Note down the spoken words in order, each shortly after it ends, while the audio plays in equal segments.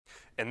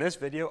In this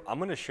video, I'm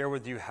going to share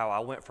with you how I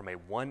went from a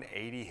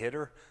 180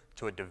 hitter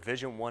to a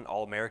Division I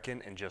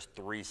All-American in just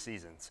 3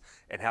 seasons,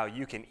 and how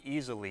you can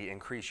easily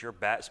increase your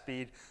bat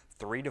speed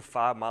 3 to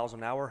 5 miles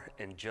an hour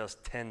in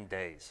just 10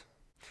 days.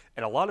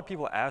 And a lot of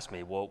people ask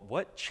me, well,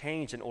 what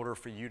changed in order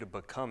for you to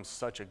become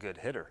such a good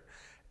hitter?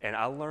 And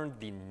I learned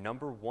the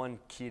 #1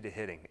 key to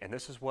hitting, and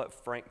this is what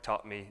Frank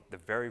taught me the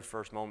very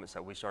first moments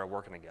that we started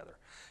working together.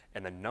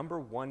 And the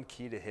 #1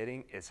 key to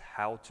hitting is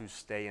how to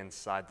stay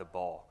inside the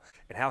ball.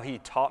 And how he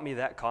taught me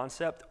that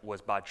concept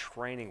was by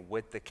training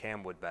with the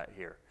CamWood bat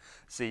here.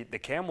 See, the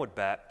CamWood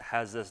bat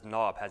has this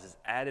knob, has this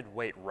added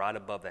weight right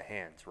above the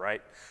hands,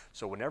 right?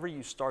 So whenever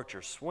you start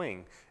your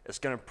swing, it's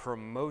going to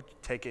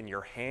promote taking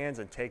your hands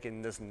and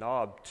taking this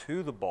knob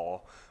to the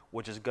ball,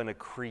 which is going to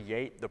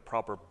create the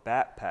proper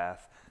bat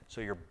path so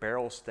your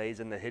barrel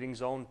stays in the hitting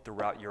zone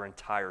throughout your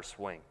entire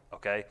swing,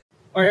 okay?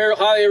 All right,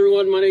 hi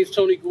everyone, my name's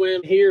Tony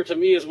Gwynn. Here to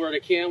me is where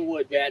the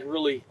CamWood bat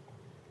really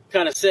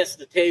kind of sets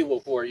the table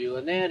for you,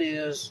 and that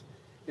is,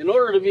 in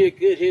order to be a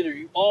good hitter,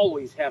 you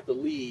always have to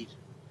lead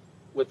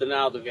with the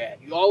knob of the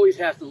bat. You always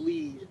have to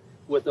lead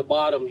with the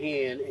bottom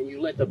hand, and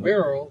you let the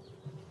barrel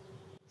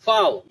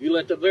follow. You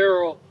let the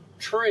barrel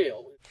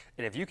trail.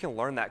 And if you can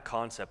learn that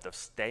concept of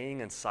staying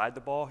inside the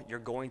ball, you're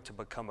going to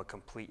become a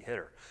complete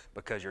hitter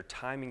because your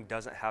timing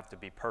doesn't have to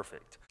be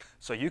perfect.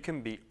 So you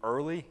can be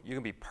early, you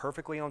can be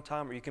perfectly on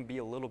time, or you can be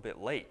a little bit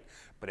late.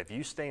 But if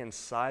you stay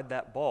inside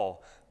that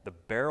ball, the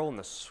barrel and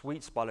the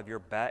sweet spot of your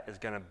bat is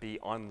going to be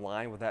on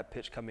line with that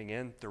pitch coming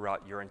in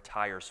throughout your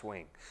entire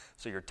swing.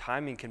 So your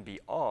timing can be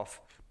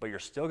off, but you're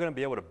still going to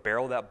be able to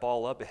barrel that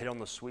ball up and hit on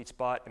the sweet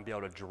spot and be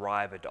able to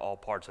drive it to all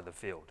parts of the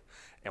field.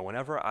 And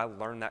whenever I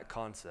learned that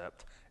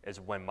concept is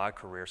when my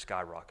career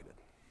skyrocketed.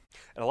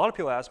 And a lot of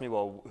people ask me,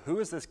 well, who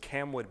is this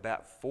CamWood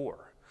bat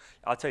for?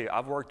 I'll tell you,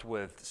 I've worked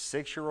with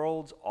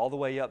 6-year-olds all the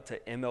way up to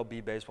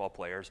MLB baseball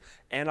players,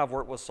 and I've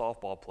worked with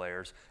softball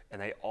players, and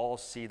they all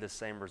see the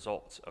same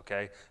results,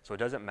 okay? So it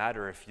doesn't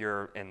matter if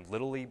you're in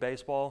Little League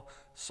baseball,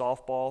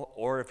 softball,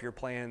 or if you're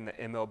playing the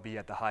MLB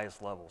at the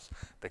highest levels.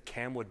 The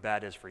CamWood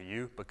bat is for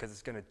you because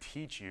it's going to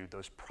teach you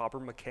those proper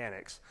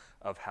mechanics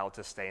of how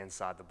to stay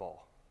inside the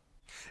ball.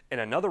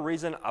 And another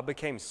reason I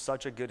became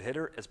such a good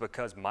hitter is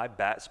because my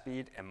bat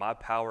speed and my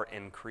power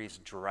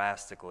increased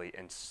drastically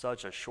in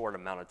such a short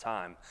amount of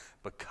time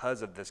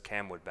because of this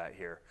CamWood bat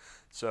here.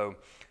 So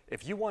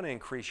if you want to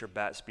increase your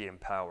bat speed and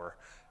power,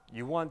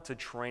 you want to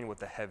train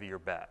with a heavier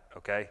bat,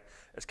 okay?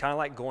 It's kind of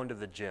like going to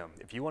the gym.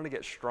 If you want to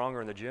get stronger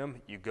in the gym,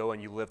 you go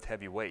and you lift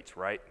heavy weights,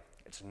 right?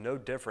 It's no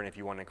different if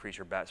you want to increase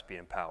your bat speed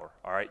and power,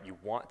 all right? You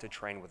want to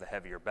train with a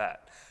heavier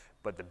bat.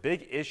 But the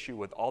big issue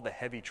with all the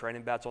heavy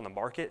training bats on the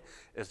market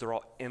is they're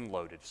all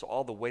end-loaded. So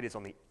all the weight is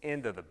on the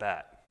end of the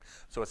bat.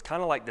 So it's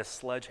kind of like this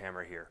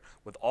sledgehammer here.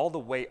 With all the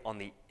weight on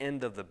the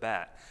end of the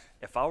bat,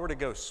 if I were to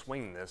go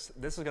swing this,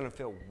 this is going to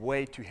feel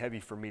way too heavy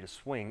for me to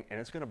swing, and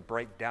it's going to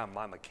break down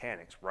my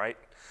mechanics, right?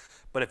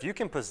 But if you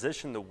can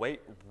position the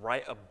weight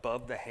right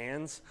above the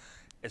hands,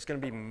 it's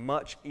going to be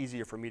much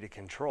easier for me to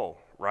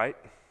control, right?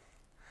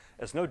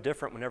 It's no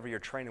different whenever you're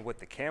training with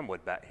the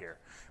CamWood bat here.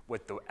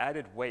 With the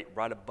added weight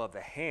right above the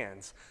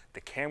hands,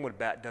 the CamWood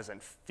bat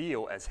doesn't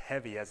feel as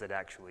heavy as it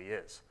actually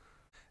is.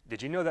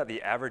 Did you know that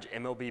the average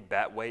MLB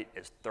bat weight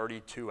is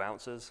 32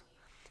 ounces?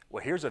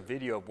 Well, here's a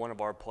video of one of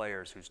our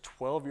players who's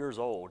 12 years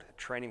old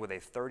training with a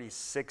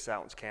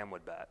 36-ounce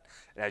CamWood bat.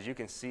 And as you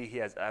can see, he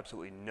has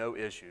absolutely no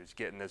issues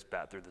getting this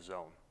bat through the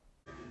zone.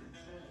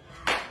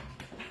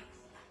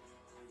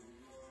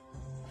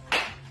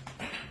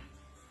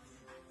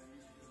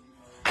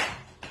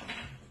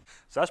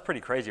 So that's pretty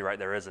crazy right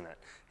there, isn't it?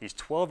 He's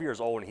 12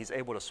 years old and he's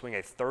able to swing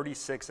a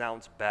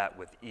 36-ounce bat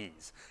with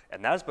ease.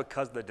 And that is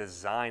because the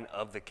design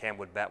of the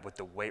CamWood bat with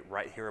the weight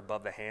right here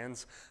above the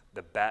hands,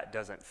 the bat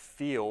doesn't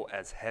feel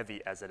as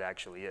heavy as it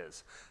actually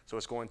is. So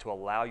it's going to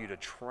allow you to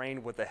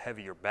train with a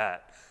heavier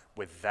bat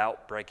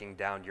without breaking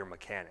down your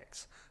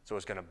mechanics. So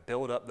it's going to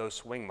build up those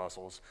swing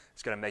muscles.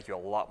 It's going to make you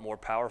a lot more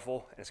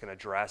powerful, and it's going to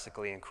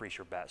drastically increase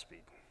your bat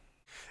speed.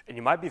 And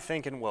you might be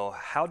thinking, well,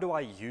 how do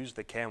I use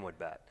the CamWood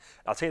bat?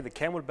 I'll tell you, the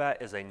CamWood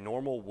bat is a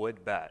normal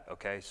wood bat,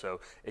 okay? So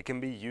it can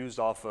be used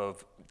off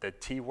of the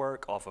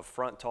T-work, off of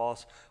front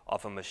toss,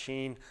 off a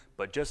machine,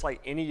 but just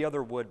like any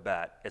other wood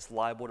bat, it's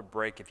liable to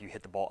break if you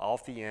hit the ball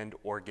off the end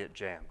or get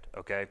jammed,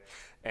 okay?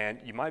 And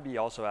you might be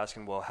also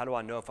asking, well, how do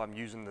I know if I'm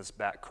using this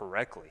bat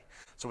correctly?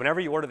 So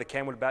whenever you order the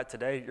CamWood bat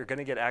today, you're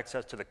gonna get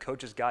access to the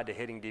Coach's Guide to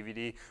Hitting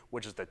DVD,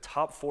 which is the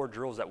top 4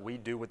 drills that we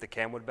do with the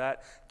CamWood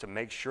bat to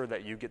make sure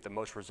that you get the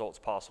most results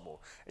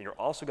possible. And you're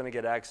also gonna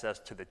get access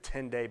to the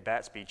 10-day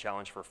bat speed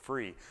challenge for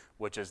free,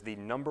 which is the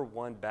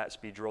 #1 bat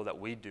speed drill that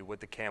we do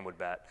with the CamWood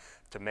bat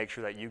to make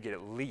sure that you get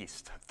at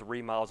least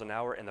 3 miles an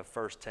hour in the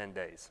first 10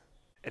 days.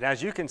 And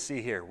as you can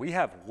see here, we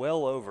have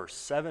well over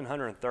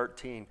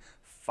 713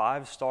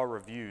 5-star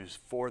reviews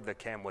for the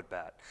CamWood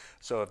bat.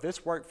 So if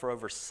this worked for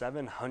over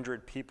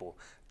 700 people,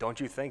 don't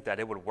you think that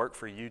it would work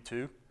for you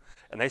too?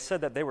 And they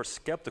said that they were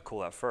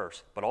skeptical at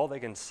first, but all they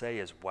can say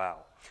is,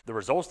 wow. The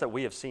results that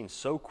we have seen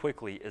so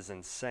quickly is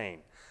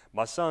insane.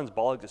 My son's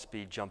ball exit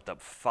speed jumped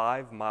up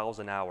 5 miles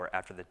an hour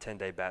after the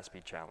 10-day bat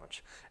speed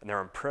challenge, and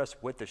they're impressed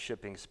with the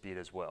shipping speed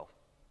as well.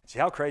 See,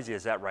 how crazy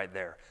is that right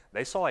there?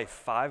 They saw a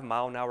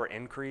 5-mile-an-hour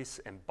increase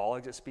in ball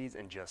exit speeds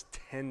in just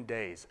 10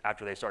 days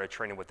after they started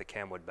training with the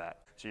CamWood bat.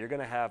 So you're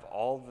going to have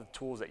all the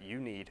tools that you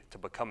need to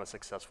become a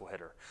successful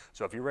hitter.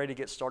 So if you're ready to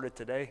get started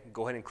today,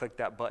 go ahead and click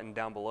that button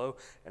down below,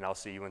 and I'll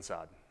see you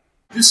inside.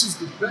 This is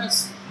the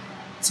best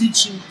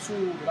teaching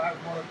tool that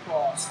I've run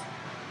across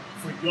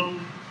for young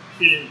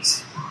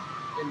kids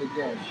in the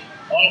game.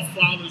 All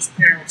fathers,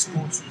 parents,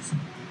 coaches.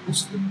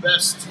 This is the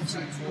best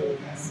teaching tool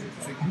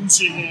to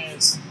use your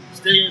hands,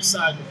 stay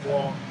inside the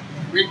ball,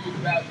 break the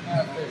bat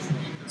path that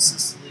you need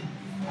consistently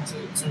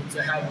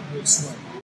to have a good swing.